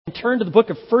turn to the book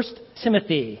of 1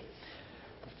 Timothy.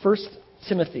 1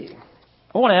 Timothy.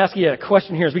 I want to ask you a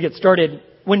question here as we get started.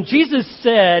 When Jesus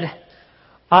said,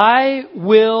 I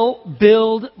will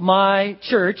build my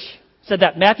church, said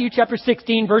that Matthew chapter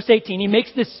 16, verse 18, he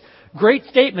makes this great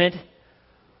statement.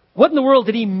 What in the world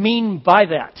did he mean by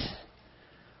that?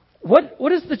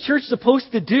 What is the church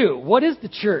supposed to do? What is the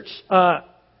church?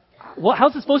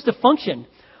 How's it supposed to function?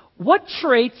 What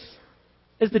traits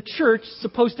is the church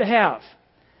supposed to have?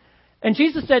 And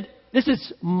Jesus said, this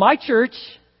is my church.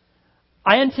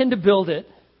 I intend to build it.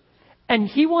 And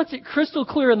he wants it crystal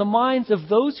clear in the minds of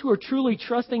those who are truly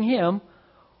trusting him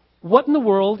what in the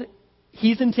world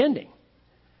he's intending.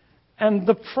 And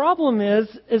the problem is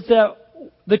that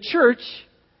the church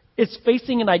is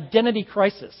facing an identity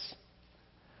crisis.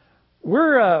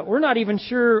 We're not even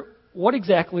sure what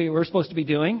exactly we're supposed to be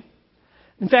doing.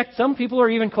 In fact, some people are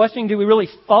even questioning, do we really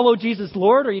follow Jesus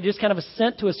Lord, or are you just kind of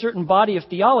assent to a certain body of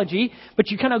theology,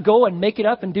 but you kind of go and make it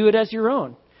up and do it as your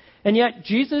own? And yet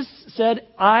Jesus said,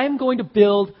 I'm going to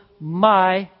build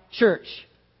my church.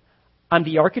 I'm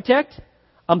the architect,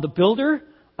 I'm the builder,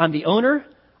 I'm the owner,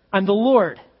 I'm the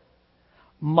Lord.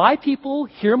 My people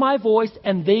hear my voice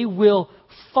and they will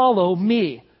follow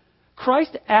me.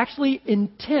 Christ actually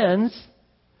intends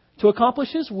to accomplish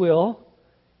his will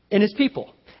in his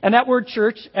people. And that word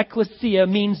church, ecclesia,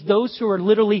 means those who are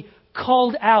literally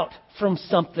called out from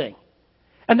something.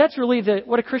 And that's really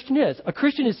what a Christian is. A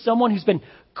Christian is someone who's been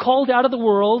called out of the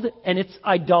world and its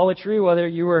idolatry, whether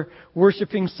you were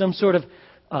worshiping some sort of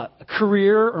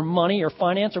career or money or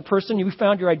finance or person. You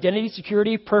found your identity,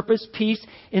 security, purpose, peace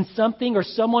in something or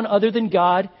someone other than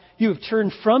God. You have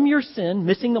turned from your sin,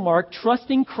 missing the mark,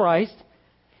 trusting Christ.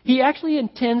 He actually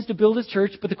intends to build his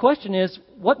church, but the question is,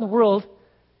 what in the world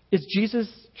is Jesus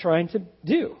trying to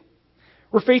do?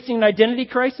 We're facing an identity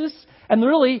crisis, and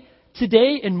really,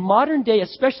 today, in modern day,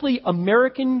 especially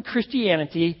American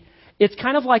Christianity, it's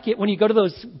kind of like it when you go to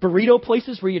those burrito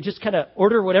places where you just kind of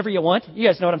order whatever you want. You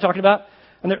guys know what I'm talking about?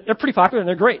 And they're pretty popular and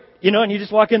they're great, and you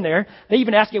just walk in there. They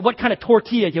even ask you what kind of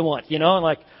tortilla you want, and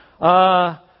like,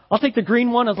 I'll take the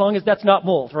green one as long as that's not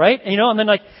mold, right? And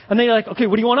they're like, okay,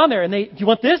 what do you want on there? And do you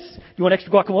want this? Do you want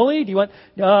extra guacamole? Do you want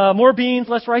more beans,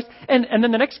 less rice? And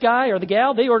then the next guy or the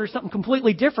gal, they order something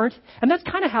completely different. And that's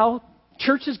kind of how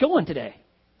church is going today.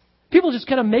 People just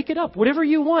kind of make it up, whatever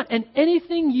you want, and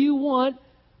anything you want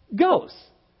goes.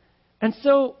 And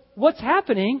so what's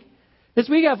happening is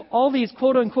we have all these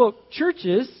quote-unquote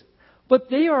churches, but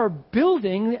they are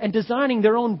building and designing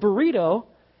their own burrito,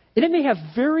 and it may have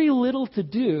very little to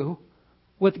do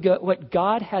with what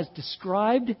God has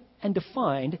described and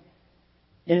defined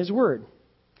in his word.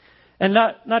 And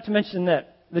not to mention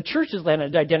that the church is in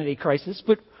an identity crisis,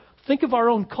 but think of our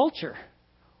own culture.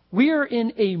 We are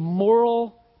in a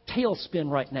moral tailspin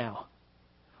right now.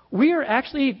 We are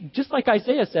actually, just like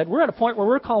Isaiah said, we're at a point where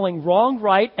we're calling wrong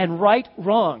right and right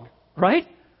wrong, right?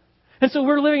 And so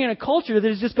we're living in a culture that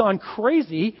has just gone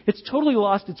crazy. It's totally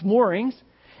lost its moorings.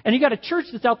 And you got a church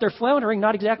that's out there floundering,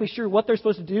 not exactly sure what they're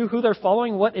supposed to do, who they're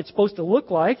following, what it's supposed to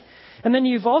look like. And then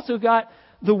you've also got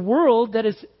the world that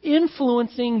is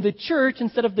influencing the church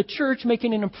instead of the church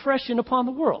making an impression upon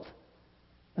the world.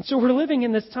 And so we're living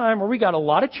in this time where we got a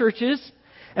lot of churches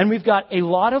and we've got a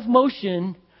lot of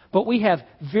motion, but we have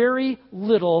very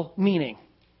little meaning.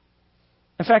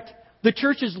 In fact, the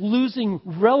church is losing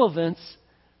relevance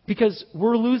because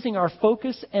we're losing our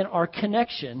focus and our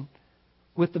connection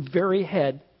with the very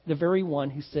head, the very one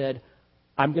who said,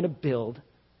 I'm going to build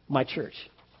my church.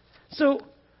 So,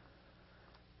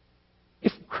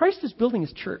 if Christ is building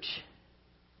his church,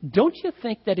 don't you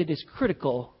think that it is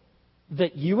critical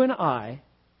that you and I,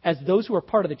 as those who are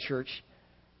part of the church,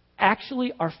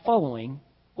 actually are following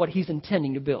what he's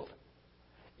intending to build?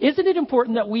 Isn't it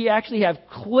important that we actually have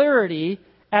clarity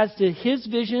as to his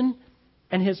vision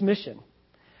and his mission?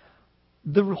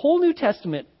 The whole New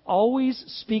Testament always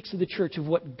speaks to the church of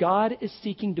what God is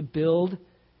seeking to build,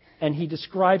 and he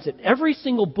describes it. Every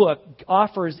single book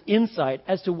offers insight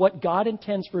as to what God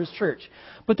intends for his church.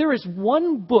 But there is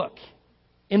one book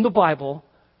in the Bible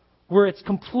where it's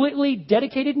completely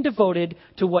dedicated and devoted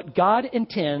to what God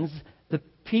intends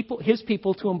his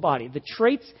people to embody, the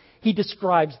traits he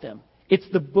describes them. It's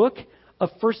the book of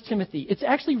 1 Timothy. It's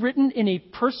actually written in a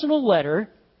personal letter.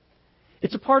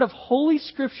 It's a part of Holy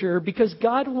Scripture because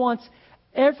God wants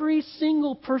every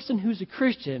single person who's a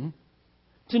Christian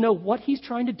to know what he's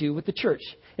trying to do with the church.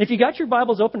 And if you got your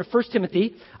Bibles open to 1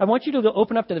 Timothy, I want you to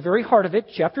open up to the very heart of it,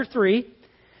 chapter 3,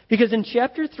 because in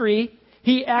chapter 3,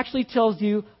 he actually tells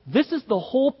you this is the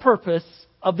whole purpose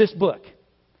of this book.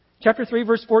 Chapter 3,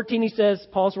 verse 14, he says,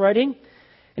 Paul's writing,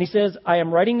 And he says, I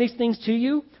am writing these things to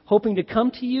you, hoping to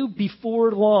come to you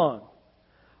before long.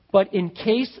 But in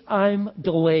case I'm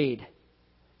delayed,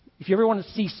 if you ever want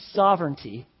to see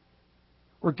sovereignty,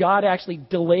 where God actually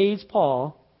delays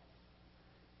Paul,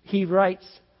 he writes,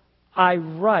 I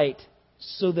write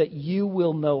so that you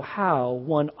will know how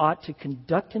one ought to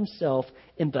conduct himself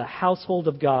in the household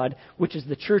of God, which is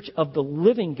the church of the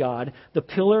living God, the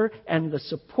pillar and the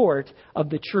support of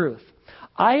the truth.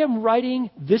 I am writing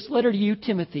this letter to you,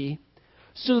 Timothy,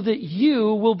 so that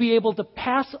you will be able to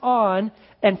pass on,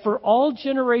 and for all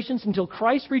generations until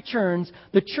Christ returns,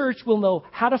 the church will know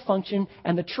how to function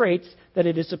and the traits that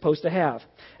it is supposed to have.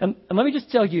 And let me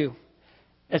just tell you,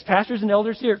 as pastors and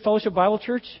elders here at Fellowship Bible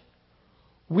Church,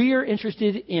 we are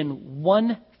interested in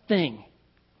one thing: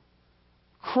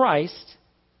 Christ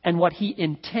and what He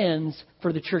intends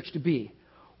for the church to be.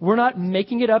 We're not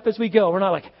making it up as we go. We're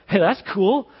not like, hey, that's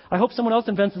cool. I hope someone else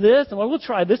invents this, and we'll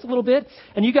try this a little bit.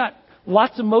 And you got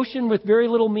lots of motion with very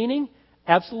little meaning?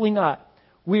 Absolutely not.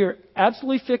 We are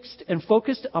absolutely fixed and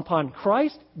focused upon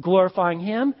Christ, glorifying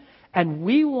Him, and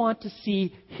we want to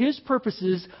see His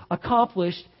purposes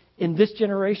accomplished in this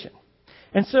generation.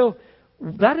 And so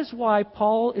that is why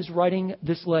Paul is writing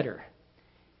this letter.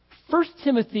 1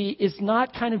 Timothy is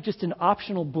not kind of just an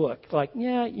optional book. Like,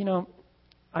 yeah,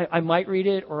 I might read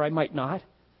it or I might not.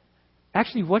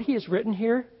 Actually, what he has written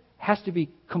here has to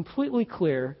be completely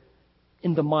clear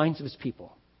in the minds of his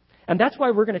people. And that's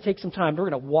why we're going to take some time. We're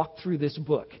going to walk through this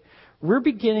book. We're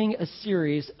beginning a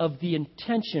series of the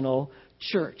intentional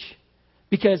church.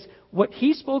 Because what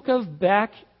he spoke of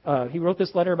back, he wrote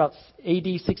this letter about AD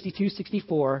 62,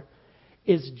 64,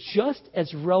 is just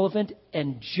as relevant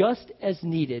and just as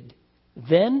needed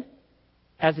then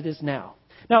as it is now.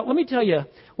 Now, let me tell you,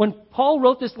 when Paul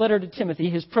wrote this letter to Timothy,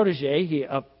 his protege,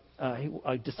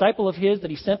 a disciple of his that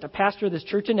he sent to pastor this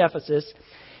church in Ephesus,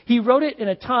 he wrote it in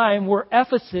a time where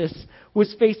Ephesus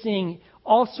was facing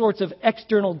all sorts of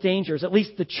external dangers, at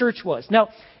least the church was. Now,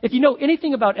 if you know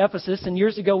anything about Ephesus, and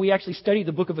years ago we actually studied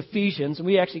the book of Ephesians, and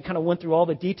we actually kind of went through all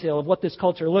the detail of what this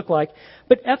culture looked like,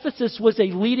 but Ephesus was a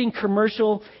leading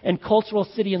commercial and cultural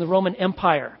city in the Roman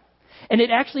Empire. And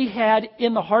it actually had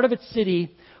in the heart of its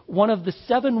city one of the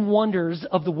 7 wonders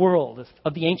of the world,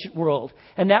 of the ancient world,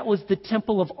 and that was the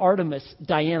temple of Artemis,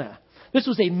 Diana. This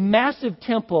was a massive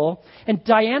temple, and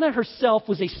Diana herself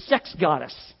was a sex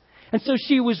goddess. And so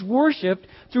she was worshipped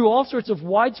through all sorts of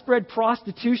widespread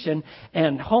prostitution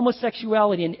and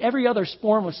homosexuality and every other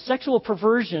form of sexual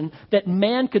perversion that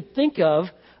man could think of.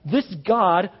 This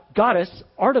goddess,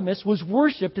 Artemis, was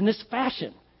worshipped in this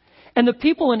fashion. And the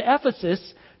people in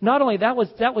Ephesus, not only that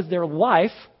was their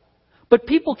life, but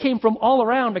people came from all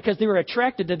around because they were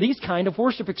attracted to these kind of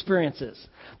worship experiences.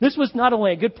 This was not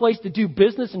only a good place to do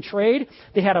business and trade,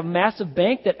 they had a massive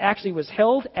bank that actually was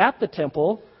held at the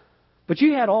temple, but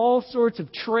you had all sorts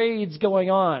of trades going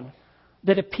on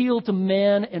that appealed to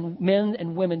men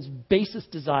and women's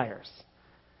basest desires.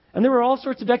 And there were all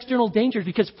sorts of external dangers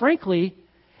because, frankly,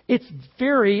 it's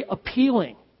very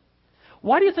appealing.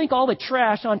 Why do you think all the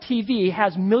trash on TV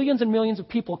has millions and millions of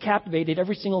people captivated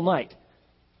every single night?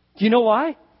 Do you know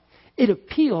why? It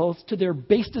appeals to their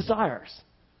base desires.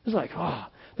 It's like,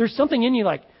 there's something in you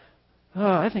like,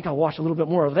 I think I'll watch a little bit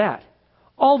more of that.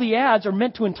 All the ads are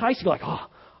meant to entice you like,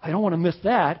 I don't want to miss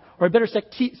that, or I better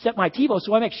set my TiVo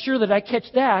so I make sure that I catch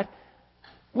that.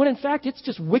 When in fact, it's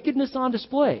just wickedness on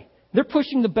display. They're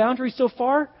pushing the boundary so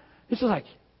far, it's like,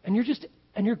 and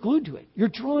you're glued to it. You're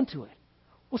drawn to it.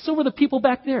 Well, so were the people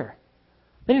back there.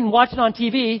 They didn't watch it on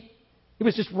TV. It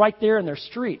was just right there in their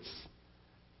streets.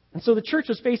 And so the church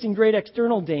was facing great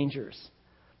external dangers.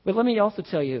 But let me also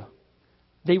tell you,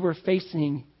 they were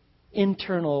facing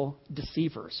internal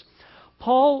deceivers.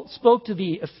 Paul spoke to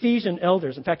the Ephesian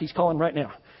elders. In fact, he's calling right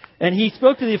now. And he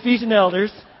spoke to the Ephesian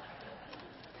elders.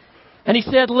 And he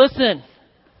said, listen,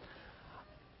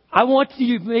 I want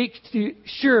you to make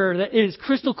sure that it is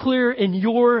crystal clear in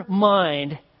your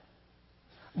mind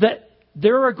that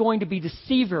there are going to be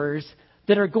deceivers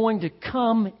that are going to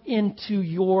come into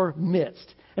your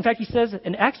midst. In fact, he says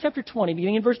in Acts chapter 20,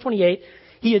 beginning in verse 28,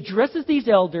 he addresses these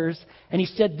elders and he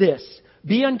said this: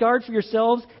 be on guard for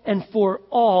yourselves and for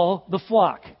all the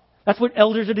flock. That's what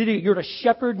elders are to do. You're to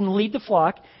shepherd and lead the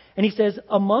flock. And he says,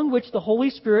 among which the Holy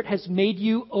Spirit has made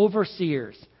you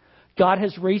overseers. God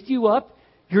has raised you up.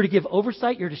 You're to give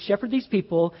oversight. You're to shepherd these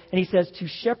people. And he says, to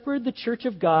shepherd the church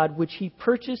of God, which he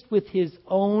purchased with his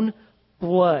own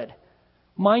blood.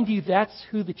 Mind you, that's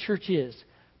who the church is.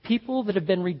 People that have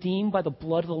been redeemed by the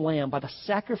blood of the Lamb, by the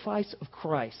sacrifice of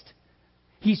Christ.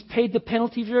 He's paid the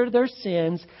penalty for their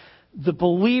sins. The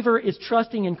believer is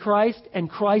trusting in Christ and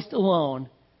Christ alone.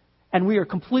 and we are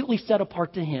completely set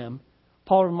apart to him,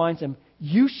 Paul reminds them,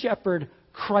 you shepherd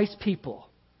Christ's people.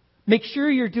 Make sure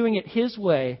you're doing it his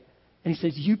way. And he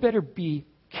says, you better be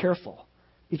careful.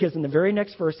 Because in the very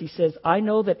next verse, he says, I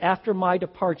know that after my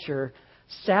departure,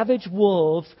 savage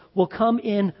wolves will come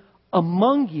in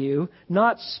among you,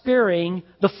 not sparing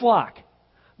the flock.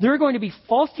 There are going to be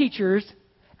false teachers,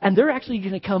 and they're actually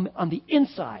going to come on the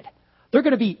inside. They're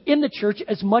going to be in the church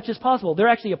as much as possible. They're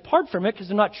actually apart from it because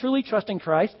they're not truly trusting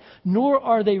Christ, nor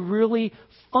are they really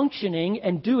functioning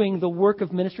and doing the work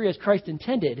of ministry as Christ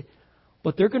intended.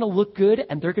 But they're going to look good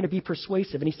and they're going to be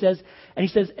persuasive. And he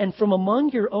says, and from among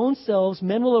your own selves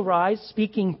men will arise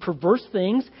speaking perverse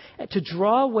things to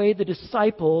draw away the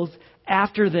disciples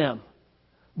after them.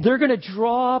 They're going to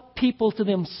draw people to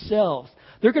themselves.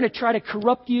 They're going to try to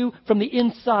corrupt you from the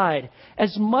inside.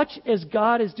 As much as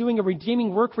God is doing a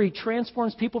redeeming work where he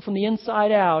transforms people from the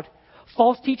inside out,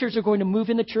 false teachers are going to move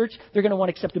in the church. They're going to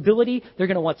want acceptability. They're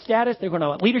going to want status. They're going to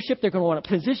want leadership. They're going to want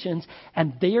positions.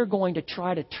 And they are going to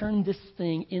try to turn this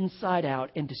thing inside out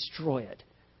and destroy it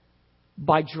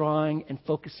by drawing and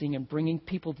focusing and bringing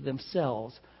people to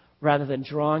themselves rather than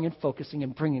drawing and focusing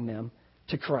and bringing them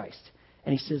to Christ.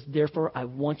 And he says, therefore, I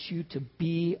want you to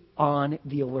be on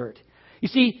the alert. You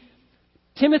see,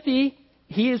 Timothy,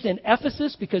 he is in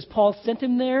Ephesus because Paul sent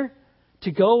him there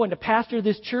to go and to pastor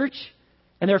this church.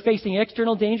 And they're facing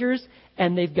external dangers,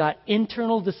 and they've got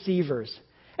internal deceivers.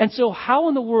 And so how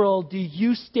in the world do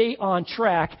you stay on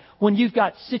track when you've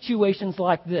got situations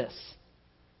like this?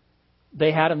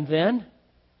 They had them then,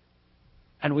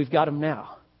 and we've got them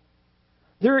now.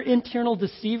 There are internal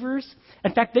deceivers.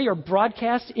 In fact, they are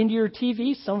broadcast into your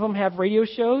TV. Some of them have radio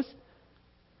shows.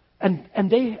 And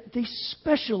they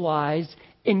specialize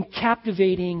in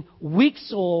captivating weak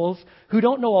souls who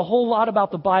don't know a whole lot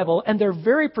about the Bible, and they're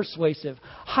very persuasive,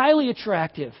 highly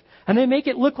attractive, and they make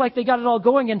it look like they got it all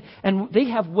going, and they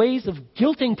have ways of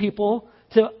guilting people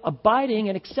to abiding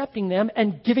and accepting them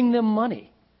and giving them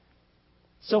money.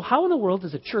 So how in the world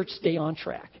does a church stay on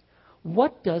track?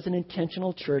 What does an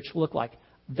intentional church look like?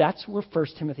 That's where 1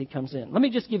 Timothy comes in. Let me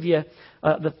just give you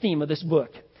the theme of this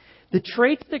book. The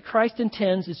traits that Christ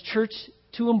intends his church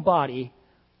to embody.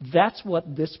 That's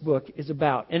what this book is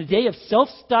about. In a day of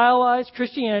self-stylized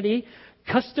Christianity,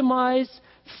 customized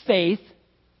faith,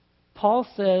 Paul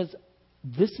says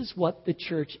this is what the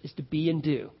church is to be and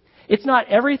do. It's not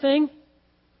everything,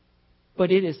 but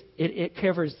it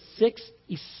covers 6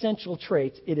 essential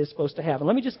traits it is supposed to have. And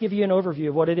let me just give you an overview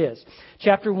of what it is.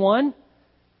 Chapter 1,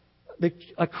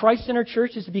 a Christ-centered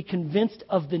church is to be convinced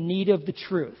of the need of the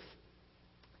truth.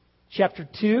 Chapter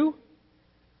 2,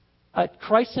 a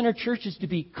Christ-centered church is to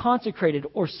be consecrated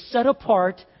or set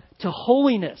apart to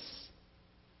holiness.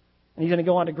 And he's going to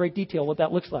go on to great detail what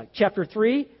that looks like. Chapter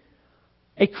 3,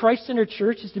 a Christ-centered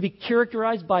church is to be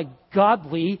characterized by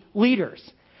godly leaders.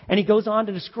 And he goes on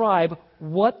to describe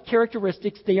what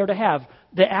characteristics they are to have,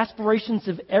 the aspirations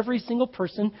of every single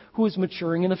person who is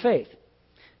maturing in the faith.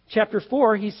 Chapter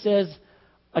 4, he says,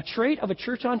 a trait of a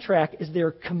church on track is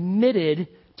they're committed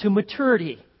to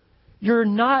maturity. You're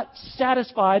not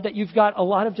satisfied that you've got a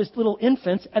lot of just little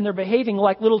infants and they're behaving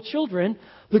like little children.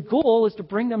 The goal is to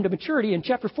bring them to maturity. In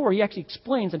chapter 4, he actually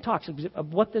explains and talks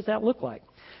of what does that look like.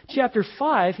 Chapter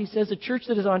 5, he says a church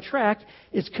that is on track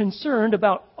is concerned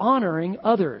about honoring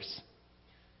others.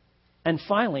 And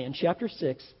finally, in chapter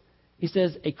 6, he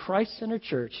says a Christ-centered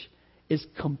church is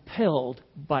compelled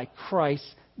by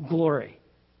Christ's glory.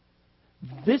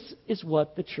 This is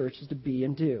what the church is to be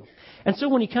and do. And so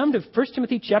when you come to 1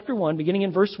 Timothy chapter 1, beginning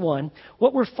in verse 1,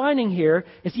 what we're finding here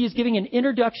is he is giving an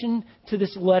introduction to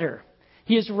this letter.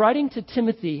 He is writing to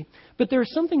Timothy, but there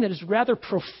is something that is rather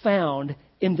profound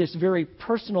in this very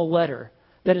personal letter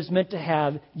that is meant to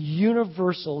have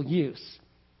universal use.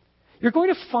 You're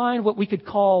going to find what we could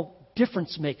call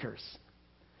difference makers.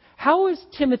 How is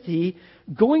Timothy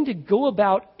going to go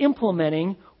about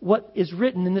implementing what is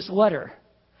written in this letter?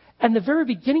 And the very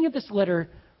beginning of this letter,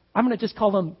 I'm going to just call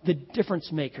them the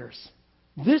difference makers.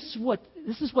 This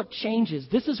is what changes.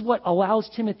 This is what allows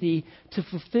Timothy to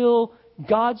fulfill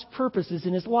God's purposes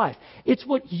in his life. It's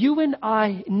what you and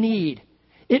I need.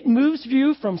 It moves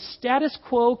you from status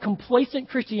quo, complacent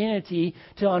Christianity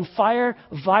to on fire,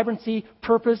 vibrancy,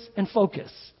 purpose, and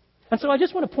focus. And so I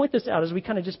just want to point this out as we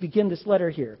kind of just begin this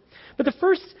letter here. But the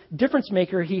first difference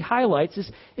maker he highlights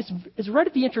is right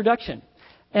at the introduction.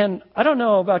 And I don't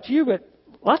know about you, but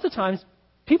lots of times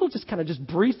people just kind of just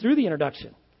breeze through the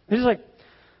introduction. They're just like,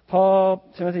 Paul,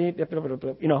 Timothy,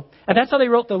 you know. And that's how they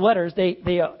wrote the letters. They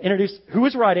introduced who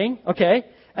was writing, okay?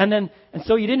 And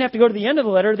so you didn't have to go to the end of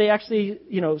the letter. They actually,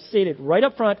 stated right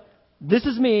up front this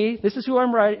is me, this is who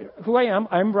I am,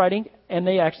 I'm writing, and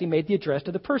they actually made the address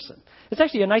to the person. It's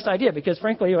actually a nice idea because,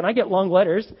 frankly, when I get long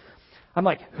letters, I'm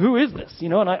like, who is this?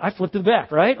 And I flip to the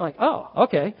back, right? I'm like, oh,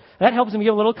 okay. That helps me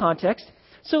give a little context.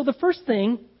 So the first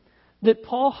thing that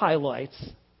Paul highlights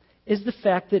is the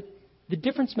fact that the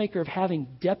difference maker of having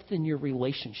depth in your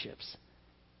relationships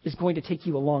is going to take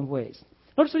you a long ways.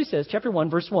 Notice what he says, chapter 1,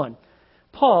 verse 1.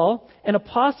 Paul, an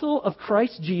apostle of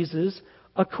Christ Jesus,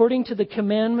 according to the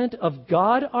commandment of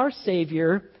God our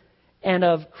Savior and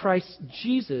of Christ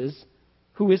Jesus,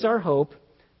 who is our hope,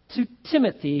 to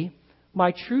Timothy,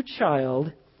 my true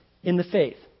child in the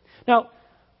faith. Now,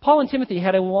 Paul and Timothy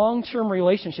had a long-term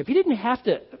relationship. He didn't have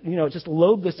to, just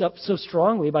load this up so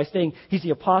strongly by saying he's the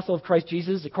apostle of Christ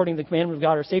Jesus according to the commandment of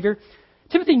God our Savior.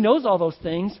 Timothy knows all those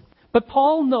things, but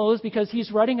Paul knows because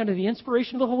he's writing under the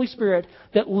inspiration of the Holy Spirit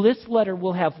that this letter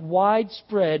will have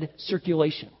widespread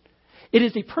circulation. It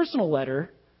is a personal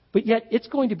letter, but yet it's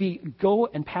going to go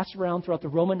and pass around throughout the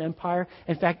Roman Empire.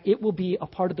 In fact, it will be a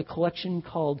part of the collection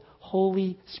called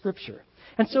Holy Scripture.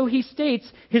 And so he states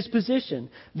his position.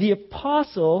 The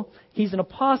apostle, he's an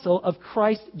apostle of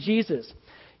Christ Jesus.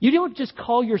 You don't just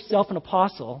call yourself an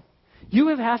apostle. You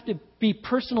have to be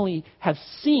personally have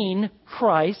seen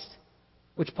Christ,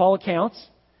 which Paul accounts,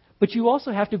 but you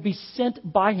also have to be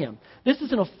sent by him. This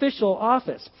is an official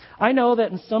office. I know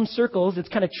that in some circles it's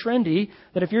kind of trendy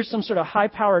that if you're some sort of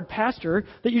high-powered pastor,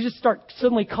 that you just start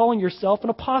suddenly calling yourself an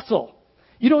apostle.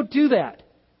 You don't do that.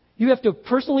 You have to have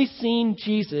personally seen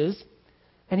Jesus,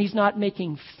 and he's not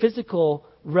making physical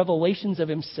revelations of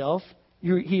himself.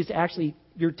 You're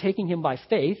taking him by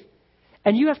faith,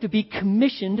 and you have to be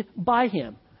commissioned by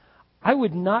him. I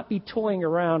would not be toying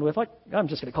around with, I'm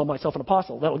just going to call myself an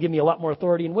apostle. That will give me a lot more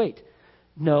authority and weight.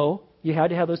 No, you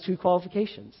had to have those two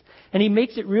qualifications. And he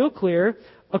makes it real clear,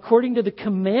 according to the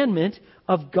commandment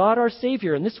of God our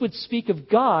Savior. And this would speak of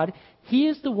God. He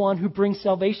is the one who brings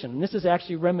salvation. And this is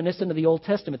actually reminiscent of the Old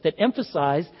Testament that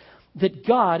emphasized that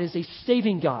God is a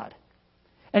saving God.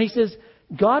 And he says,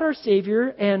 God our Savior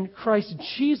and Christ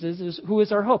Jesus who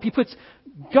is our hope. He puts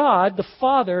God, the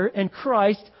Father, and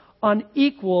Christ on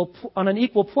an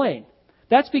equal plane.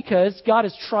 That's because God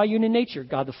is triune in nature.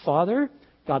 God the Father,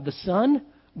 God the Son,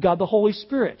 God the Holy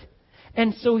Spirit.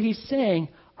 And so he's saying,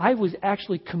 I was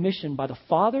actually commissioned by the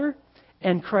Father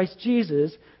and Christ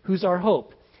Jesus, who's our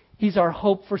hope. He's our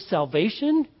hope for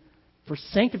salvation, for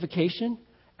sanctification,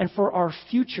 and for our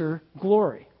future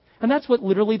glory. And that's what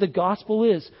literally the gospel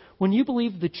is. When you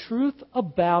believe the truth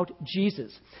about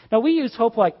Jesus. Now we use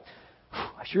hope like,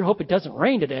 I sure hope it doesn't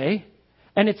rain today.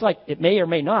 And it's like, it may or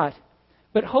may not.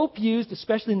 But hope used,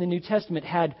 especially in the New Testament,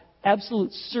 had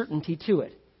absolute certainty to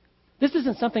it. This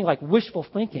isn't something like wishful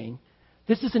thinking.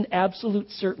 This is an absolute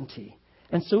certainty.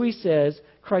 And so he says,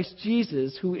 Christ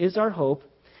Jesus, who is our hope.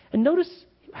 And notice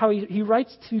how he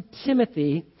writes to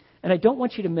Timothy, and I don't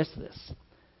want you to miss this.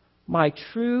 My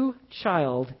true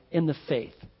child in the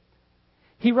faith.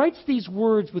 He writes these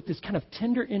words with this kind of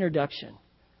tender introduction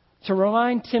to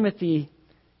remind Timothy,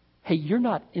 hey, you're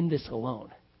not in this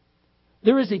alone.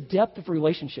 There is a depth of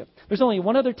relationship. There's only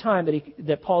one other time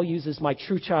that Paul uses my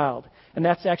true child, and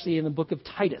that's actually in the book of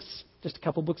Titus, just a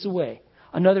couple books away.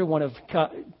 Another one of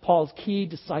Paul's key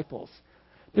disciples.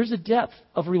 There's a depth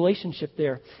of relationship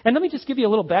there. And let me just give you a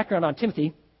little background on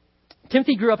Timothy.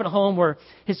 Timothy grew up in a home where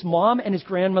his mom and his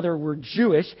grandmother were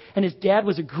Jewish, and his dad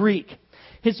was a Greek.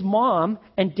 His mom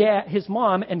and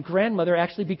grandmother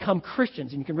actually become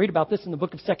Christians. And you can read about this in the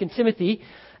book of 2 Timothy.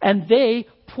 And they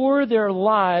pour their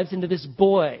lives into this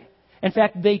boy. In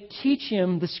fact, they teach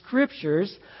him the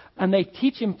scriptures, and they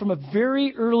teach him from a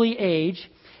very early age.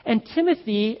 And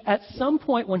Timothy, at some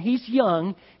point when he's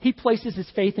young, he places his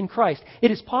faith in Christ.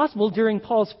 It is possible during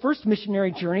Paul's first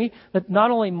missionary journey that not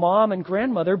only mom and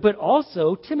grandmother, but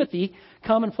also Timothy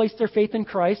come and place their faith in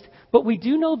Christ. But we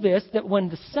do know this, that when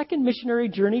the second missionary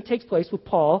journey takes place with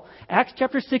Paul, Acts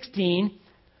chapter 16,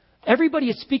 everybody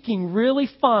is speaking really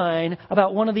fine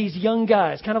about one of these young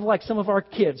guys, kind of like some of our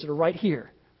kids that are right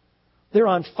here. They're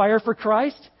on fire for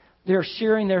Christ. They're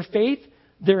sharing their faith.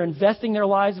 They're investing their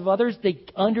lives of others. They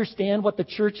understand what the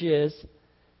church is.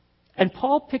 And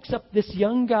Paul picks up this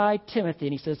young guy, Timothy,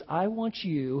 and he says, I want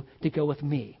you to go with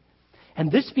me.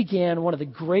 And this began one of the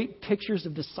great pictures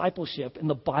of discipleship in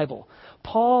the Bible.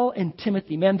 Paul and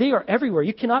Timothy, man, they are everywhere.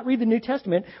 You cannot read the New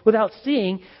Testament without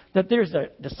seeing that there's a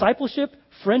discipleship,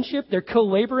 friendship, they're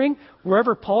co-laboring.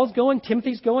 Wherever Paul's going,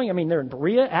 Timothy's going. I mean, they're in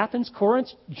Berea, Athens, Corinth,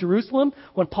 Jerusalem.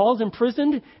 When Paul's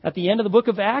imprisoned at the end of the book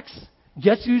of Acts,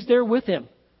 guess who's there with him?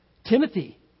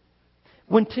 Timothy.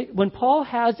 When Paul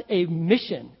has a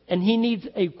mission and he needs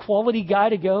a quality guy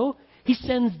to go, he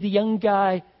sends the young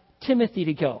guy Timothy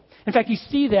to go. In fact, you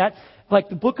see that, like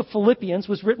the book of Philippians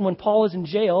was written when Paul is in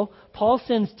jail. Paul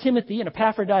sends Timothy and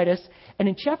Epaphroditus. And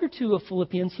in chapter 2 of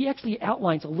Philippians, he actually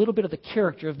outlines a little bit of the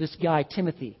character of this guy,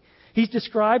 Timothy. He's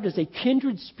described as a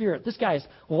kindred spirit. This guy is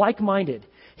like-minded.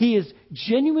 He is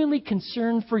genuinely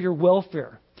concerned for your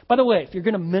welfare. By the way, if you're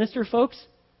going to minister, folks,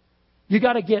 you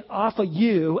got to get off of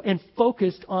you and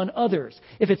focused on others.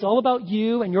 If it's all about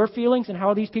you and your feelings and how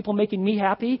are these people making me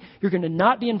happy, you're going to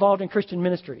not be involved in Christian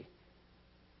ministry.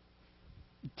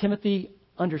 Timothy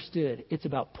understood it's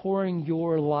about pouring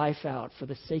your life out for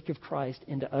the sake of Christ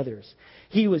into others.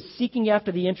 He was seeking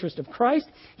after the interest of Christ.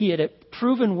 He had a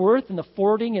proven worth in the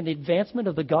forwarding and the advancement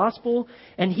of the gospel.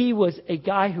 And he was a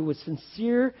guy who was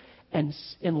sincere and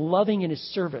loving in his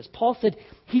service. Paul said,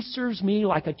 he serves me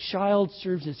like a child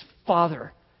serves his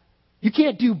father. You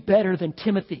can't do better than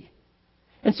Timothy.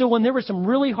 And so when there were some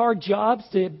really hard jobs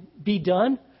to be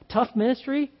done, tough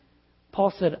ministry,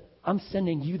 Paul said, I'm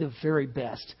sending you the very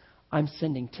best. I'm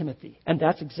sending Timothy. And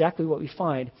that's exactly what we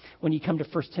find when you come to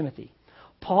 1 Timothy.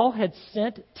 Paul had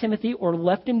sent Timothy or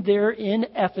left him there in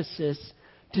Ephesus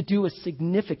to do a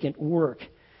significant work.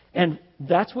 And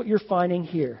that's what you're finding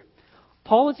here.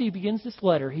 Paul, as he begins this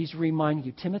letter, he's reminding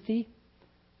you, Timothy,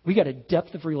 we got a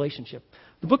depth of relationship.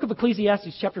 The book of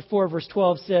Ecclesiastes, chapter 4, verse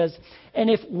 12 says, and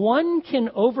if one can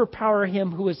overpower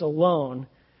him who is alone,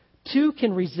 two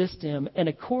can resist him, and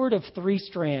a cord of 3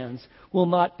 strands will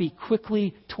not be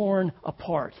quickly torn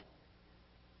apart.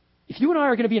 If you and I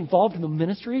are going to be involved in the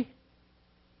ministry,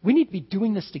 we need to be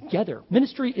doing this together.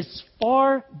 Ministry is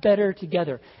far better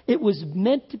together. It was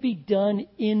meant to be done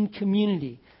in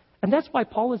community. And that's why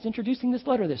Paul is introducing this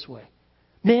letter this way.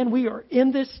 Man, we are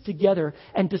in this together,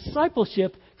 and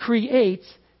discipleship creates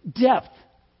depth.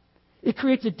 It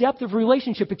creates a depth of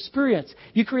relationship experience.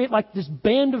 You create like this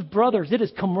band of brothers. It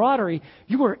is camaraderie.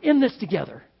 You are in this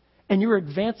together, and you're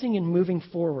advancing and moving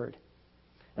forward.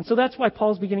 And so that's why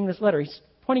Paul's beginning this letter. He's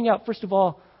pointing out, first of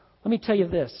all, let me tell you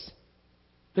this.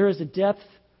 There is a depth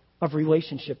of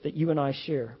relationship that you and I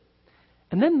share.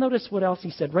 And then notice what else he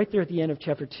said right there at the end of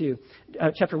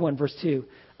chapter 1, verse 2.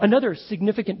 Another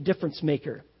significant difference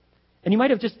maker. And you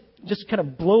might have just kind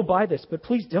of blow by this, but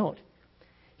please don't.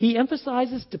 He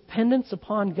emphasizes dependence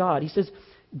upon God. He says,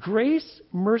 grace,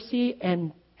 mercy,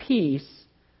 and peace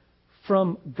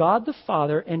from God the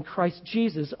Father and Christ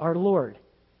Jesus our Lord.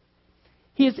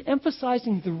 He is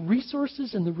emphasizing the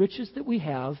resources and the riches that we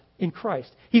have in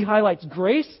Christ. He highlights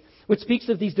grace, which speaks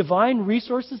of these divine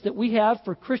resources that we have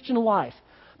for Christian life.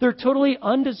 They're totally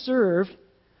undeserved,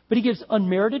 but he gives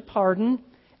unmerited pardon,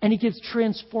 and he gives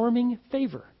transforming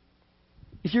favor.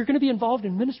 If you're going to be involved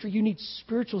in ministry, you need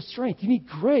spiritual strength. You need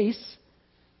grace.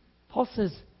 Paul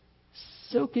says,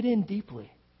 soak it in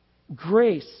deeply.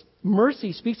 Grace,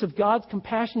 mercy speaks of God's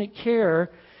compassionate care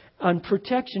and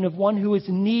protection of one who is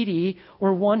needy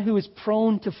or one who is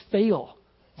prone to fail.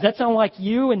 Does that sound like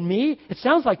you and me? It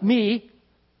sounds like me.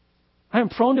 I am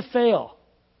prone to fail.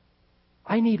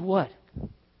 I need what?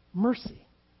 Mercy.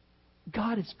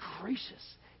 God is gracious.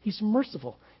 He's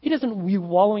merciful. He doesn't be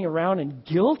wallowing around in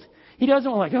guilt. He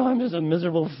doesn't like, I'm just a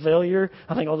miserable failure.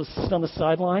 I think I'll just sit on the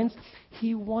sidelines.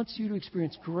 He wants you to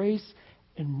experience grace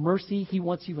and mercy. He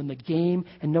wants you in the game.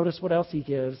 And notice what else he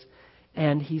gives.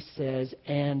 And he says,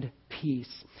 and peace.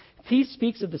 Peace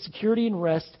speaks of the security and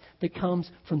rest that comes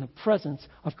from the presence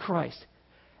of Christ.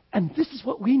 And this is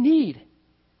what we need.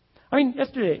 I mean,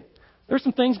 yesterday, there were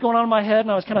some things going on in my head,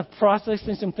 and I was kind of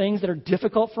processing some things that are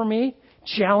difficult for me,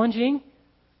 challenging.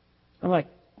 I'm like,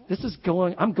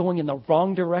 I'm going in the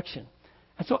wrong direction.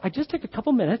 And so I just took a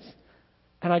couple minutes,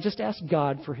 and I just asked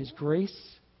God for his grace,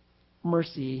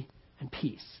 mercy, and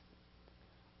peace.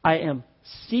 I am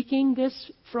seeking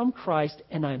this from Christ,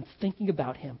 and I'm thinking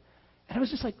about him. And I was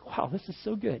just like, wow, this is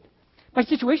so good. My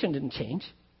situation didn't change,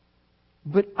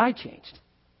 but I changed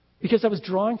because I was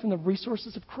drawing from the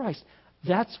resources of Christ.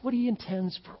 That's what he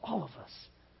intends for all of us.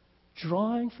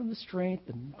 Drawing from the strength,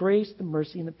 the grace, the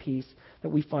mercy, and the peace that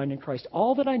we find in Christ.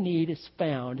 All that I need is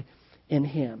found in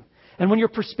him. And when your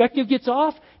perspective gets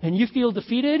off and you feel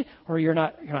defeated or you're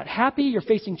not happy, you're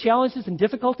facing challenges and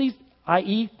difficulties,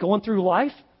 i.e. going through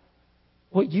life,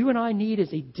 what you and I need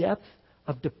is a depth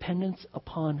of dependence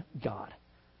upon God.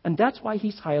 And that's why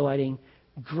he's highlighting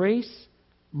grace,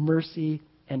 mercy,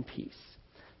 and peace.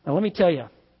 Now let me tell you,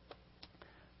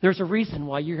 there's a reason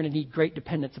why you're going to need great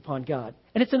dependence upon God.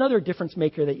 And it's another difference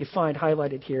maker that you find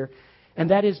highlighted here. And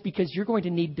that is because you're going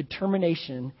to need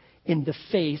determination in the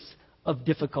face of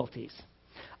difficulties.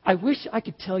 I wish I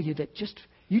could tell you that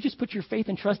you just put your faith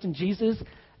and trust in Jesus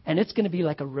And it's going to be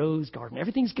like a rose garden.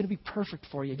 Everything's going to be perfect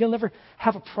for you. You'll never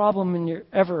have a problem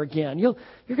ever again. You're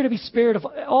going to be spared of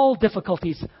all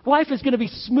difficulties. Life is going to be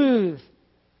smooth.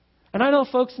 And I know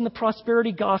folks in the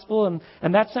prosperity gospel,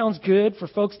 and that sounds good for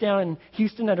folks down in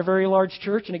Houston at a very large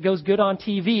church, and it goes good on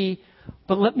TV.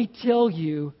 But let me tell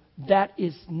you, that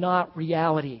is not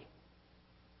reality.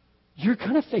 You're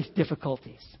going to face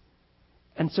difficulties.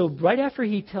 And so right after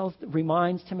he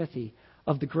reminds Timothy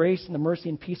of the grace and the mercy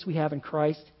and peace we have in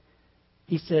Christ,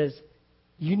 he says,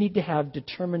 you need to have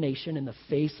determination in the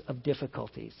face of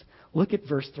difficulties. Look at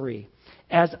verse 3.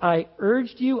 As I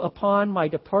urged you upon my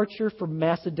departure from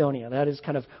Macedonia, that is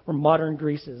kind of where modern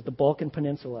Greece is, the Balkan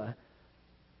Peninsula,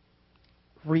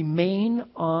 remain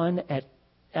on at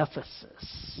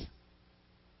Ephesus.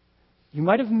 You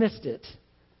might have missed it,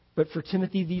 but for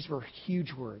Timothy, these were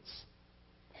huge words.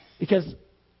 Because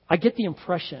I get the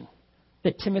impression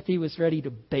that Timothy was ready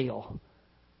to bail.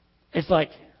 It's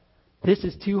like, this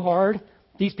is too hard.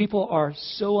 These people are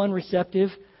so unreceptive.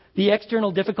 The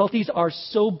external difficulties are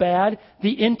so bad.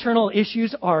 The internal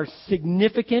issues are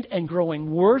significant and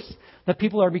growing worse. That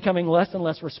people are becoming less and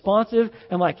less responsive.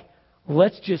 And like,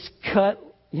 let's just cut,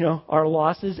 our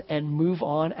losses and move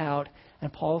on out.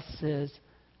 And Paul says,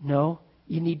 no,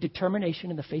 you need determination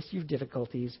in the face of your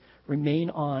difficulties. Remain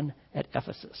on at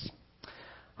Ephesus.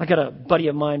 I got a buddy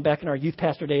of mine back in our youth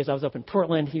pastor days. I was up in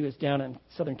Portland. He was down in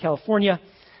Southern California.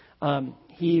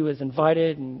 He was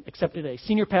invited and accepted a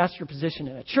senior pastor position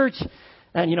in a church.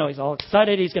 And, he's all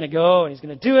excited. He's going to go and he's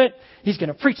going to do it. He's going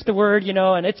to preach the word,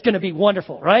 and it's going to be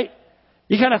wonderful, right?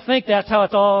 You kind of think that's how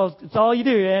it's all you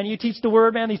do. And you teach the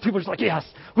word, man. These people are just like, yes,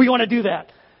 we want to do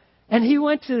that. And he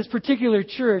went to this particular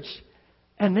church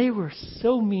and they were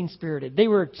so mean-spirited. They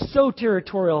were so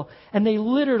territorial and they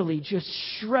literally just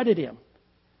shredded him.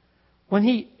 When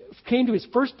he came to his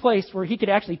first place where he could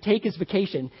actually take his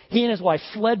vacation, he and his wife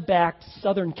fled back to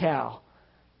Southern Cal.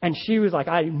 And she was like,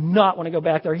 I do not want to go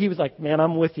back there. He was like, man,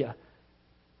 I'm with you.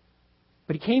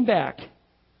 But he came back,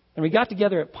 and we got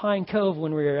together at Pine Cove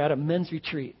when we were at a men's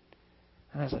retreat.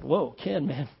 And I said, whoa, Ken,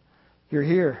 man, you're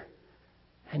here.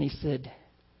 And he said,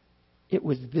 it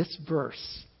was this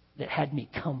verse that had me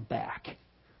come back.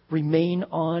 Remain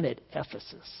on at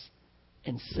Ephesus.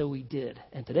 And so he did.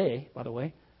 And today, by the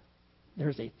way,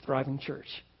 there's a thriving church.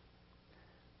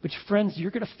 But friends,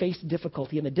 you're going to face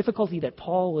difficulty. And the difficulty that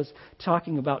Paul was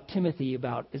talking about Timothy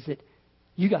about is that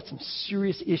you got some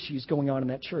serious issues going on in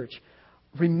that church.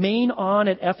 Remain on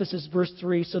at Ephesus, verse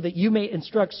 3, so that you may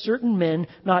instruct certain men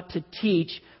not to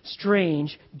teach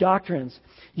strange doctrines.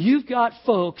 You've got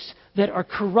folks that are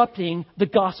corrupting the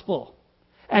gospel.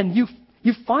 And you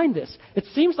find this. It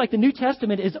seems like the New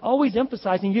Testament is always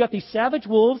emphasizing you got these savage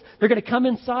wolves, they're going to come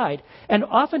inside. And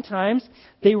oftentimes,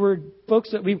 they were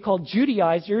folks that we call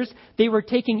Judaizers. They were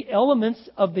taking elements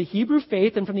of the Hebrew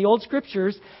faith and from the old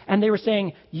scriptures, and they were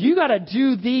saying, you got to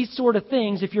do these sort of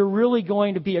things if you're really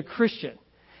going to be a Christian.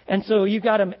 And so you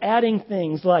got them adding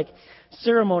things like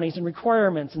ceremonies and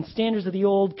requirements and standards of the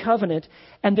old covenant.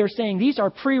 And they're saying these are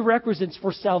prerequisites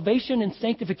for salvation and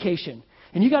sanctification.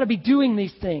 And you got to be doing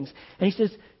these things. And he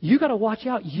says, you got to watch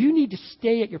out. You need to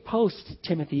stay at your post,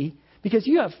 Timothy, because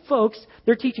you have folks,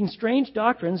 they're teaching strange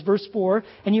doctrines, verse 4,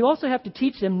 and you also have to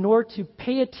teach them nor to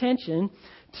pay attention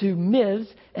to myths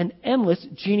and endless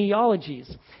genealogies.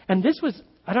 And this was,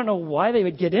 I don't know why they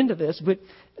would get into this, but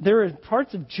there are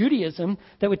parts of Judaism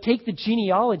that would take the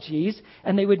genealogies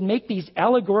and they would make these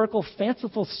allegorical,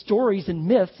 fanciful stories and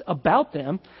myths about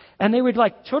them. And they would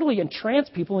totally entrance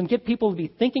people and get people to be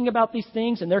thinking about these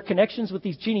things and their connections with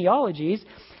these genealogies.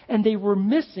 And they were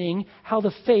missing how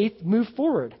the faith moved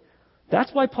forward.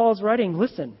 That's why Paul's writing,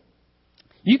 listen,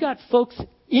 you got folks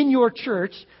in your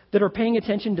church that are paying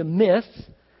attention to myths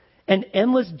and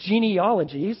endless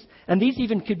genealogies. And these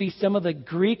even could be some of the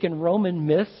Greek and Roman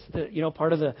myths, that,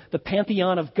 part of the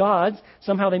pantheon of gods.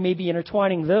 Somehow they may be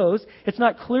intertwining those. It's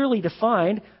not clearly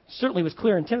defined. Certainly was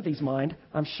clear in Timothy's mind,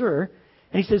 I'm sure.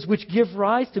 And he says, which give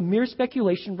rise to mere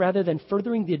speculation rather than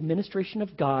furthering the administration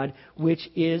of God, which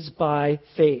is by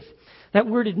faith. That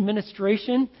word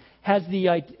administration has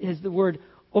the word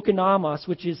oikonomos,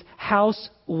 which is house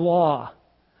law.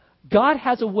 God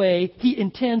has a way He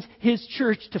intends His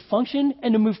church to function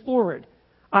and to move forward,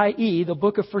 i.e., the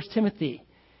book of 1 Timothy.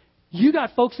 You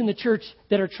got folks in the church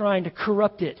that are trying to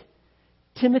corrupt it.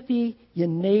 Timothy, you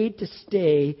need to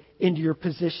stay in your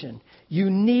position. You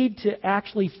need to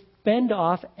actually fend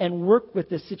off and work with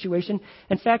this situation.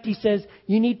 In fact, he says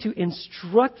you need to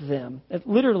instruct them.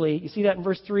 Literally, you see that in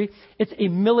verse 3? It's a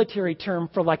military term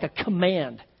for like a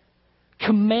command.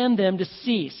 Command them to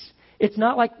cease. It's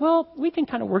not like, well, we can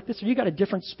kind of work this, or you got a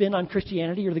different spin on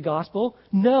Christianity or the gospel.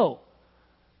 No.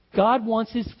 God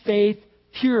wants his faith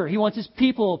pure. He wants his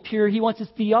people pure. He wants his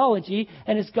theology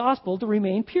and his gospel to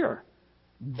remain pure.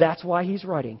 That's why he's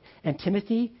writing. And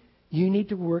Timothy, you need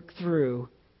to work through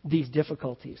these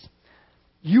difficulties.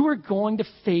 You are going to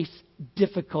face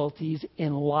difficulties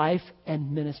in life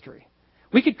and ministry.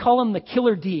 We could call them the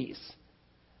killer D's.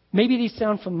 Maybe these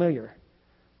sound familiar.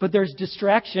 But there's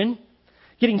distraction,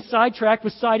 getting sidetracked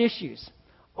with side issues.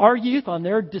 Our youth on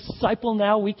their Disciple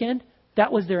Now weekend,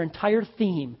 that was their entire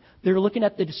theme. They were looking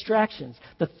at the distractions,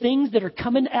 the things that are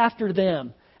coming after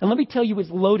them. And let me tell you, it was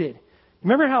loaded.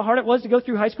 Remember how hard it was to go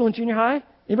through high school and junior high?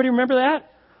 Anybody remember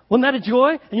that? Wasn't that a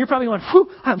joy? And you're probably going,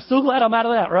 whew, I'm so glad I'm out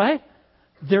of that, right?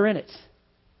 They're in it.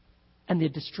 And the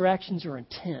distractions are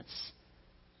intense.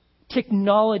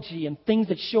 Technology and things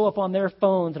that show up on their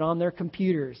phones and on their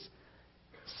computers.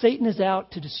 Satan is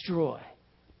out to destroy.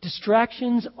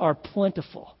 Distractions are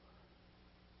plentiful.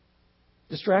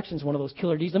 Distraction is one of those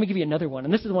killer D's. Let me give you another one.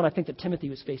 And this is the one I think that Timothy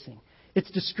was facing. It's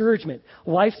discouragement.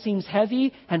 Life seems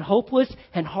heavy and hopeless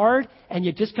and hard, and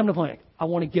you just come to the point, I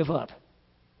want to give up.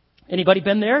 Anybody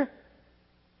been there?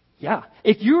 Yeah.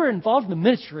 If you are involved in the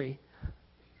ministry,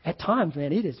 at times,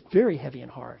 man, it is very heavy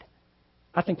and hard.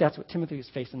 I think that's what Timothy was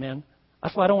facing, man.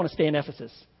 That's why I don't want to stay in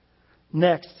Ephesus.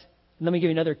 Next, let me give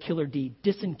you another killer D,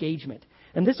 disengagement.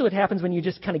 And this is what happens when you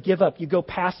just kind of give up. You go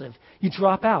passive. You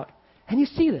drop out. And you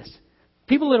see this.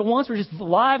 People that at once were just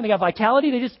alive and they got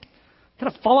vitality, they just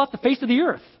kind of fall off the face of the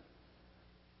earth.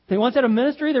 They once had a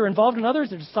ministry, they're involved in others,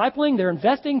 they're discipling, they're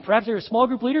investing, perhaps they're a small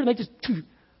group leader, and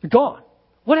they're gone.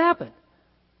 What happened?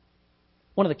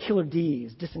 One of the killer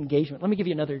D's, disengagement. Let me give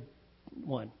you another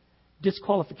one.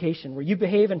 Disqualification, where you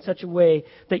behave in such a way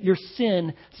that your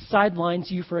sin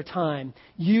sidelines you for a time.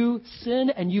 You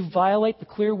sin and you violate the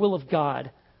clear will of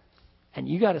God, and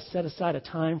you got to set aside a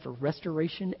time for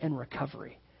restoration and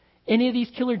recovery. Any of these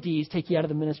killer D's take you out of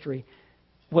the ministry.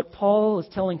 What Paul is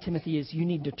telling Timothy is you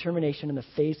need determination in the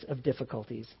face of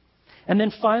difficulties. And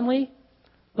then finally,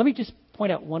 let me just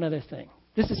point out one other thing.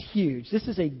 This is huge. This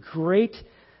is a great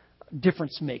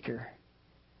difference maker.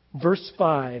 Verse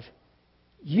 5.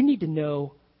 You need to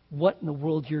know what in the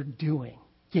world you're doing.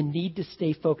 You need to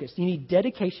stay focused. You need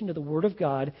dedication to the Word of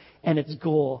God and its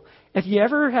goal. If you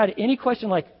ever had any question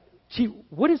like, gee,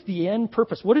 what is the end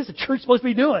purpose? What is the church supposed to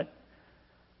be doing?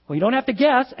 Well, you don't have to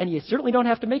guess, and you certainly don't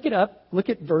have to make it up. Look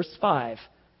at verse 5.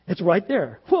 It's right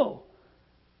there. Whoa.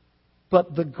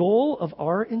 But the goal of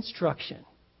our instruction,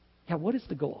 what is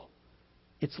the goal?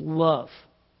 It's love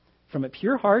from a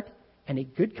pure heart and a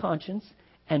good conscience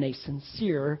and a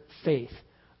sincere faith.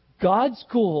 God's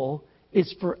goal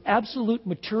is for absolute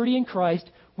maturity in Christ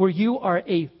where you are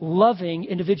a loving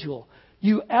individual.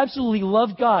 You absolutely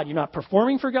love God. You're not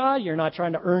performing for God. You're not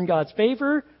trying to earn God's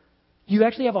favor. You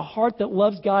actually have a heart that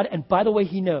loves God. And by the way,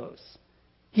 He knows.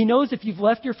 He knows if you've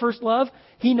left your first love.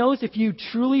 He knows if you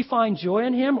truly find joy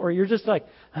in Him or you're just like,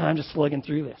 I'm just slugging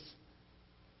through this.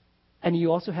 And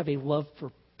you also have a love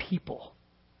for people.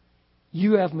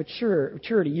 You have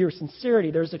maturity, your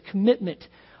sincerity. There's a commitment.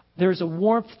 There's a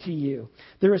warmth to you.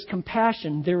 There is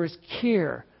compassion. There is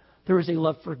care. There is a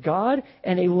love for God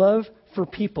and a love for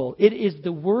people. It is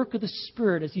the work of the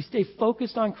Spirit as you stay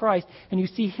focused on Christ and you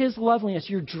see His loveliness.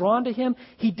 You're drawn to Him.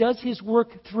 He does His work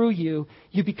through you.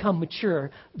 You become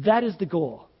mature. That is the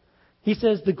goal. He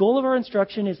says the goal of our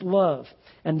instruction is love.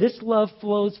 And this love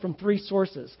flows from three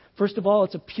sources. First of all,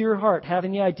 it's a pure heart,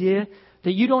 having the idea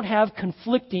that you don't have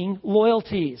conflicting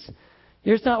loyalties.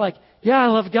 It's not like, yeah, I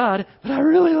love God, but I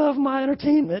really love my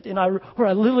entertainment, or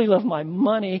I really love my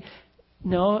money.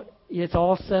 No, it's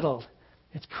all settled.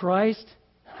 It's Christ.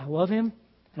 I love Him.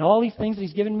 And all these things that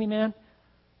He's given me, man,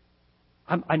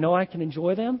 I know I can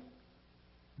enjoy them,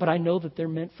 but I know that they're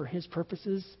meant for His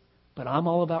purposes, but I'm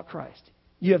all about Christ.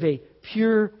 You have a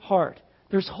pure heart.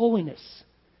 There's holiness.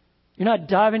 You're not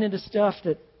diving into stuff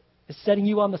that is setting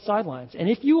you on the sidelines. And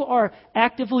if you are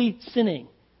actively sinning,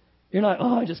 you're not,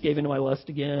 I just gave into my lust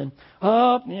again.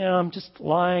 I'm just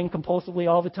lying compulsively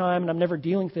all the time and I'm never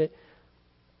dealing with it.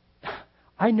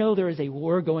 I know there is a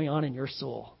war going on in your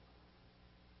soul.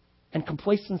 And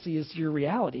complacency is your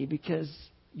reality because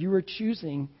you are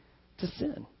choosing to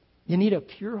sin. You need a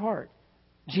pure heart.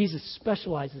 Jesus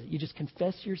specializes it. You just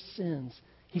confess your sins.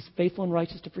 He's faithful and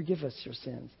righteous to forgive us your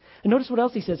sins. And notice what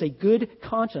else he says, a good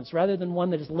conscience rather than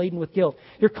one that is laden with guilt.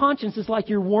 Your conscience is like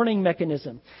your warning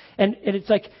mechanism. And it's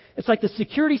like the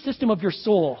security system of your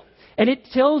soul. And it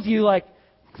tells you like,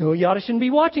 oh, you shouldn't be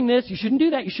watching this. You shouldn't do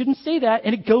that. You shouldn't say that.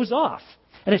 And it goes off.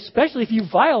 And especially if you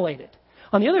violate it.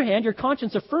 On the other hand, your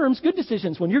conscience affirms good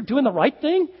decisions. When you're doing the right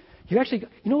thing, you actually go,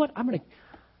 you know what? I'm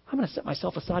I'm going to set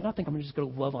myself aside, and I think I'm just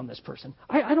going to love on this person.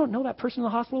 I don't know that person in the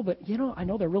hospital, but, I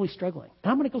know they're really struggling.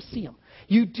 And I'm going to go see them.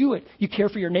 You do it. You care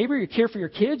for your neighbor. You care for your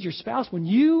kids, your spouse. When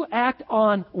you act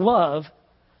on love,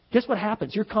 guess what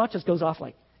happens? Your conscience goes off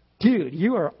like, dude,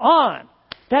 you are on.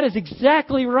 That is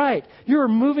exactly right. You are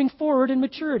moving forward in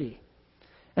maturity.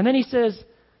 And then he says,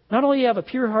 not only do you have a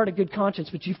pure heart, a good conscience,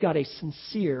 but you've got a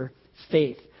sincere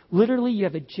faith. Literally, you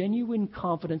have a genuine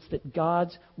confidence that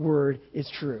God's word is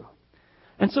true.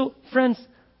 And so, friends,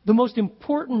 the most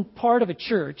important part of a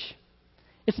church,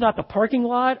 it's not the parking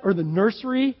lot or the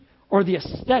nursery or the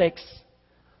aesthetics.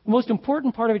 The most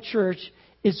important part of a church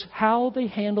is how they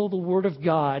handle the Word of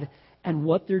God and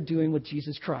what they're doing with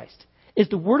Jesus Christ. Is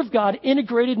the Word of God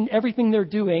integrated in everything they're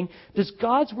doing? Does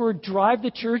God's Word drive the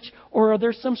church, or are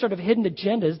there some sort of hidden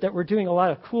agendas that we're doing a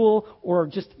lot of cool or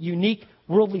just unique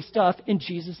worldly stuff in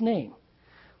Jesus' name?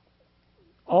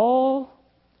 All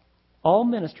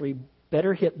ministry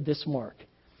better hit this mark.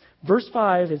 Verse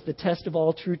 5 is the test of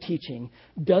all true teaching.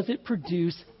 Does it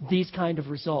produce these kind of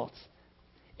results?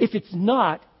 If it's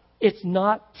not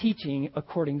teaching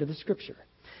according to the Scripture.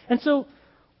 And so,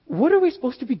 what are we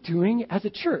supposed to be doing as a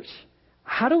church?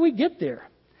 How do we get there?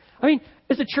 I mean,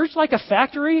 is a church like a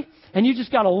factory and you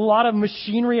just got a lot of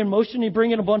machinery in motion? You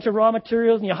bring in a bunch of raw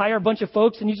materials and you hire a bunch of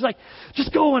folks and you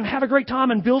just go and have a great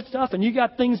time and build stuff and you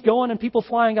got things going and people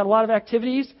flying, got a lot of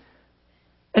activities.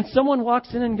 And someone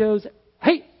walks in and goes,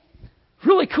 hey,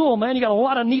 really cool, man. You got a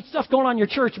lot of neat stuff going on in your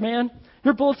church, man.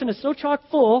 Your bulletin is so chock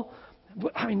full.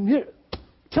 I mean,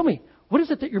 tell me, what is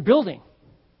it that you're building?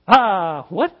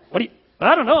 What?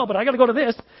 I don't know, but I got to go to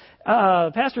this.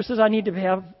 The pastor says I need to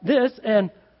have this.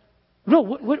 And no,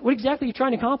 what exactly are you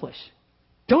trying to accomplish?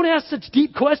 Don't ask such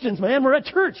deep questions, man. We're at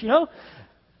church,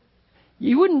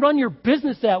 You wouldn't run your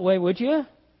business that way, would you?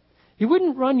 You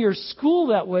wouldn't run your school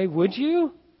that way, would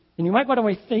you? And you might want to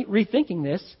be rethinking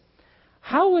this.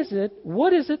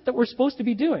 What is it that we're supposed to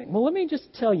be doing? Well, let me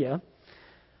just tell you.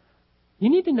 You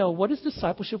need to know, what does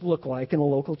discipleship look like in a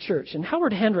local church? And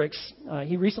Howard Hendricks,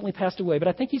 he recently passed away, but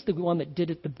I think he's the one that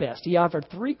did it the best. He offered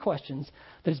 3 questions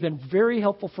that has been very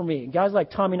helpful for me. Guys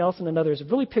like Tommy Nelson and others have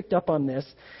really picked up on this.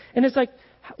 And it's like,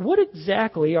 what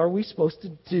exactly are we supposed to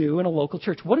do in a local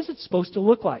church? What is it supposed to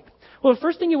look like? Well, the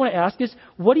first thing you want to ask is,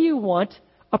 what do you want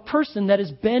a person that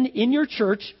has been in your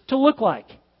church to look like?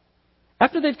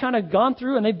 After they've kind of gone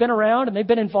through and they've been around and they've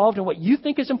been involved in what you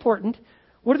think is important,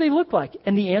 what do they look like?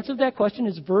 And the answer to that question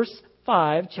is verse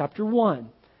 5, chapter 1.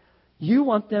 You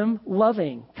want them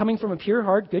loving, coming from a pure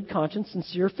heart, good conscience,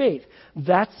 sincere faith.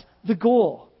 That's the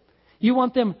goal. You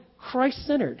want them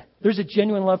Christ-centered. There's a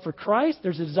genuine love for Christ.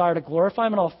 There's a desire to glorify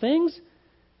Him in all things.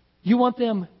 You want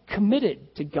them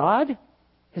committed to God,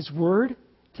 His Word,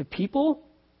 to people.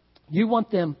 You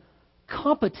want them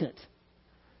competent.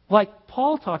 Like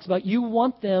Paul talks about, you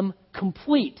want them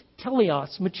complete,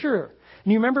 teleos, mature.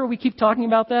 And you remember we keep talking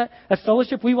about that? At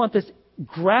Fellowship, we want this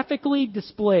graphically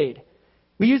displayed.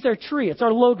 We use our tree. It's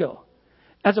our logo.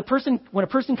 When a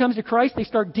person comes to Christ, they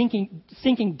start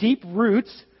sinking deep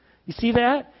roots. You see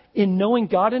that? In knowing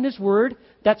God and His Word.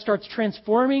 That starts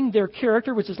transforming their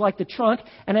character, which is like the trunk.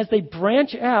 And as they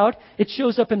branch out, it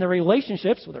shows up in their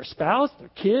relationships with their spouse, their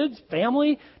kids,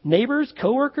 family, neighbors,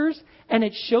 coworkers. And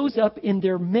it shows up in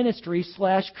their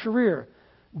ministry/career.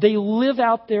 They live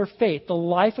out their faith. The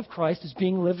life of Christ is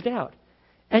being lived out.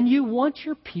 And you want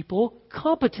your people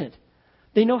competent.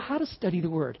 They know how to study the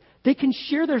Word. They can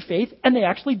share their faith, and they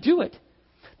actually do it.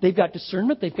 They've got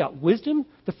discernment. They've got wisdom.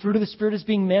 The fruit of the Spirit is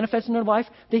being manifested in their life.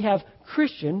 They have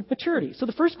Christian maturity. So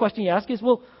the first question you ask is,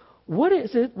 well, what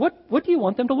is it? What do you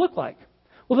want them to look like?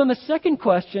 Well, then the second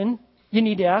question you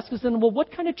need to ask is then, well,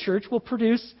 what kind of church will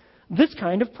produce this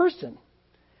kind of person?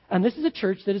 And this is a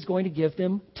church that is going to give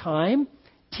them time,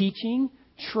 teaching,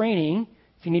 training.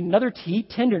 If you need another T,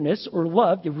 tenderness or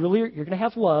love, you're going to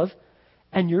have love,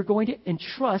 and you're going to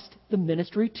entrust the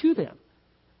ministry to them,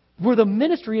 where the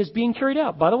ministry is being carried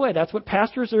out. By the way, that's what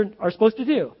pastors are supposed to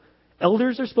do.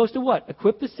 Elders are supposed to what?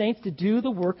 Equip the saints to do the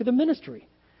work of the ministry.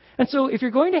 And so if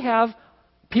you're going to have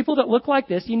people that look like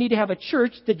this, you need to have a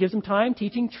church that gives them time,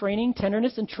 teaching, training,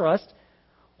 tenderness, and trust.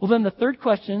 Well, then the third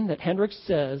question that Hendricks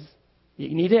says that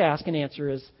you need to ask and answer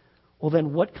is, well,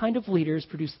 then what kind of leaders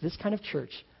produce this kind of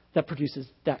church that produces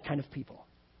that kind of people?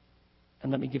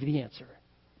 And let me give you the answer.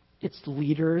 It's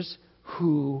leaders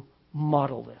who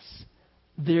model this.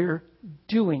 They're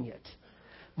doing it.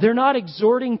 They're not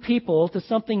exhorting people to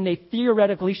something they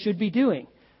theoretically should be doing.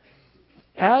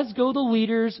 As go the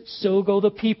leaders, so go the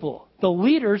people. The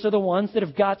leaders are the ones that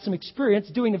have got some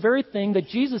experience doing the very thing that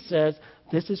Jesus says,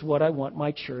 this is what I want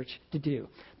my church to do.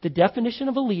 The definition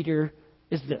of a leader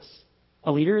is this.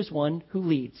 A leader is one who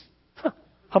leads.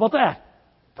 How about that?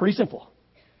 Pretty simple.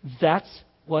 That's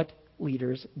what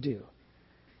leaders do.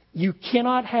 You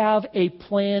cannot have a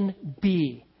plan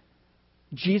B.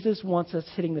 Jesus wants us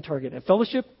hitting the target. At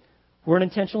Fellowship, we're an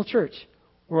intentional church.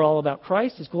 We're all about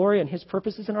Christ, His glory, and His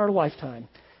purposes in our lifetime.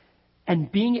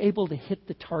 And being able to hit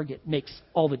the target makes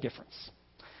all the difference.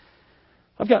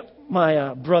 I've got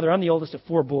my brother. I'm the oldest of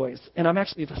 4 boys, and I'm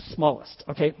actually the smallest.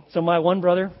 Okay, so my one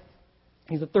brother,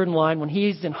 he's the third in line. When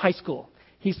he's in high school,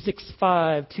 he's 6'5",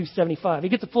 275. He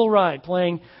gets a full ride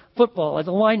playing football as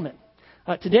a lineman.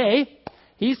 Today,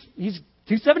 he's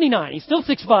 279. He's still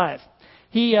 6'5".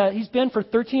 He's been for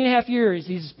 13 and a half years.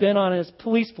 He's been on his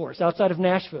police force outside of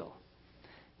Nashville.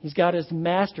 He's got his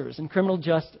master's in criminal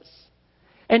justice.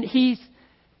 And he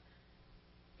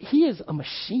is a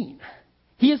machine.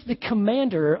 He is the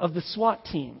commander of the SWAT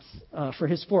teams for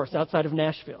his force outside of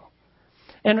Nashville.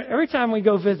 And every time we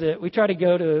go visit, we try to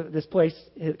go to this place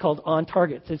called On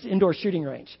Targets. It's an indoor shooting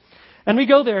range. And we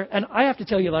go there, and I have to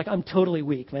tell you, like, I'm totally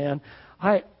weak, man.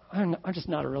 I'm just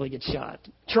not a really good shot.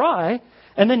 Try.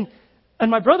 And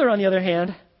my brother, on the other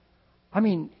hand, I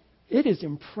mean, it is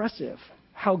impressive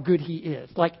how good he is.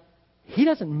 Like, he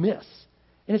doesn't miss.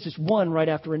 And it's just one right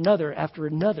after another after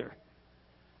another.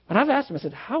 And I've asked him, I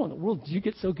said, how in the world do you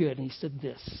get so good? And he said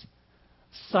this: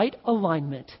 sight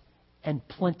alignment and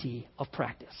plenty of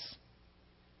practice.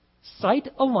 Sight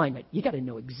alignment. You got to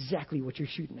know exactly what you're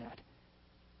shooting at.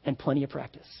 And plenty of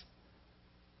practice.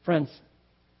 Friends,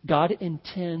 God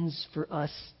intends for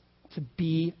us to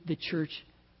be the church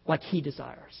like He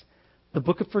desires. The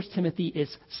book of 1 Timothy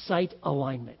is sight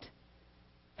alignment.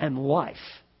 And life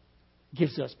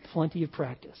gives us plenty of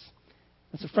practice.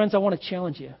 And so, friends, I want to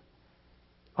challenge you.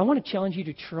 I want to challenge you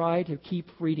to try to keep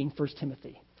reading 1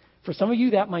 Timothy. For some of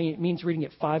you, that means reading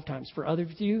it 5 times. For other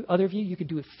of you, you could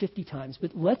do it 50 times.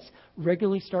 But let's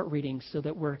regularly start reading so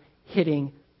that we're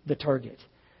hitting the target.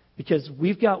 Because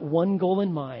we've got one goal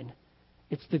in mind.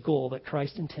 It's the goal that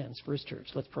Christ intends for His church.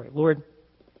 Let's pray. Lord,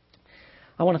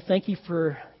 I want to thank You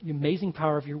for the amazing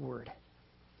power of Your word.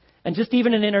 And just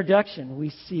even in introduction,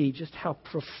 we see just how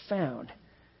profound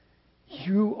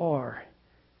You are.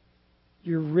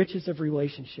 Your riches of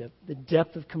relationship, the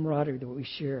depth of camaraderie that we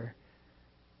share,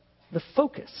 the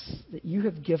focus that You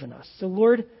have given us. So,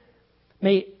 Lord,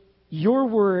 may Your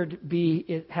word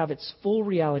have its full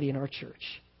reality in our church.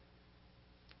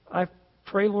 I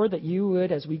pray, Lord, that You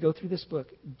would, as we go through this book,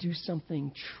 do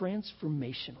something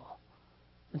transformational.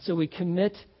 And so we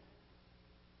commit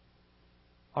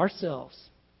ourselves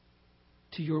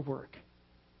to Your work,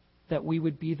 that we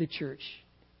would be the church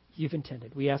You've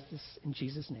intended. We ask this in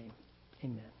Jesus' name.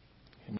 Amen.